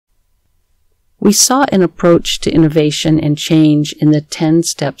We saw an approach to innovation and change in the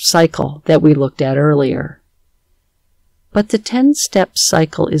 10-step cycle that we looked at earlier. But the 10-step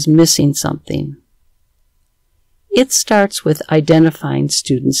cycle is missing something. It starts with identifying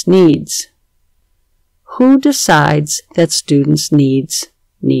students' needs. Who decides that students' needs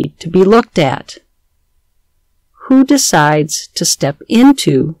need to be looked at? Who decides to step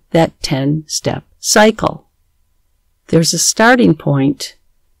into that 10-step cycle? There's a starting point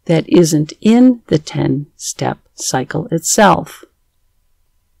that isn't in the 10-step cycle itself.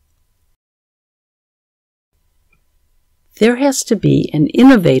 There has to be an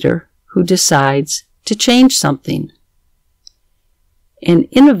innovator who decides to change something. An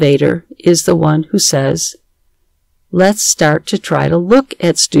innovator is the one who says, let's start to try to look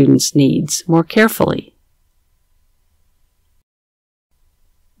at students' needs more carefully.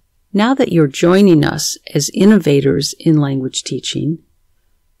 Now that you're joining us as innovators in language teaching,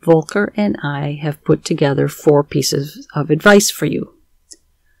 Volker and I have put together 4 pieces of advice for you.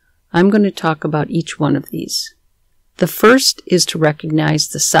 I'm going to talk about each one of these. The first is to recognize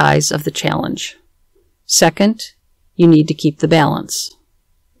the size of the challenge. Second, you need to keep the balance.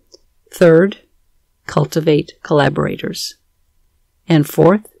 Third, cultivate collaborators. And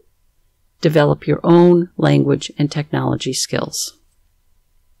fourth, develop your own language and technology skills.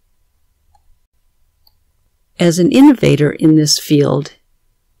 As an innovator in this field,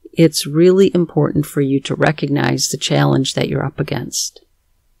 it's really important for you to recognize the challenge that you're up against.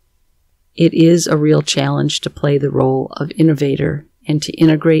 It is a real challenge to play the role of innovator and to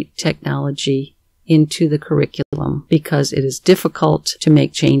integrate technology into the curriculum because it is difficult to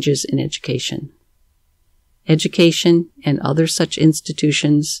make changes in education. Education and other such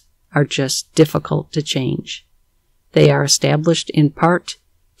institutions are just difficult to change. They are established in part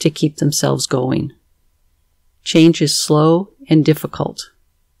to keep themselves going. Change is slow and difficult.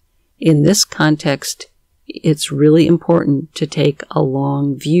 In this context, it's really important to take a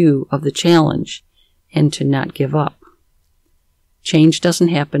long view of the challenge and to not give up. Change doesn't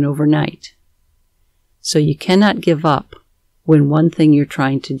happen overnight. So you cannot give up when one thing you're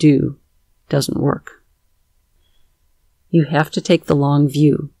trying to do doesn't work. You have to take the long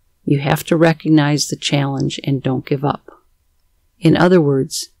view. You have to recognize the challenge and don't give up. In other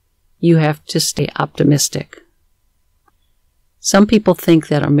words, you have to stay optimistic. Some people think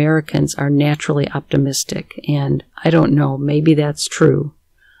that Americans are naturally optimistic, and I don't know, maybe that's true.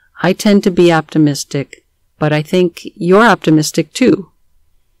 I tend to be optimistic, but I think you're optimistic too.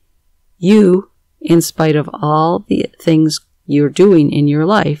 You, in spite of all the things you're doing in your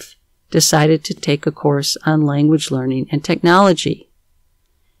life, decided to take a course on language learning and technology.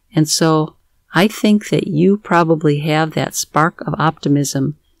 And so I think that you probably have that spark of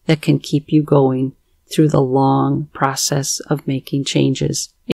optimism that can keep you going through the long process of making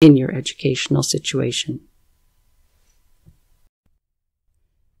changes in your educational situation.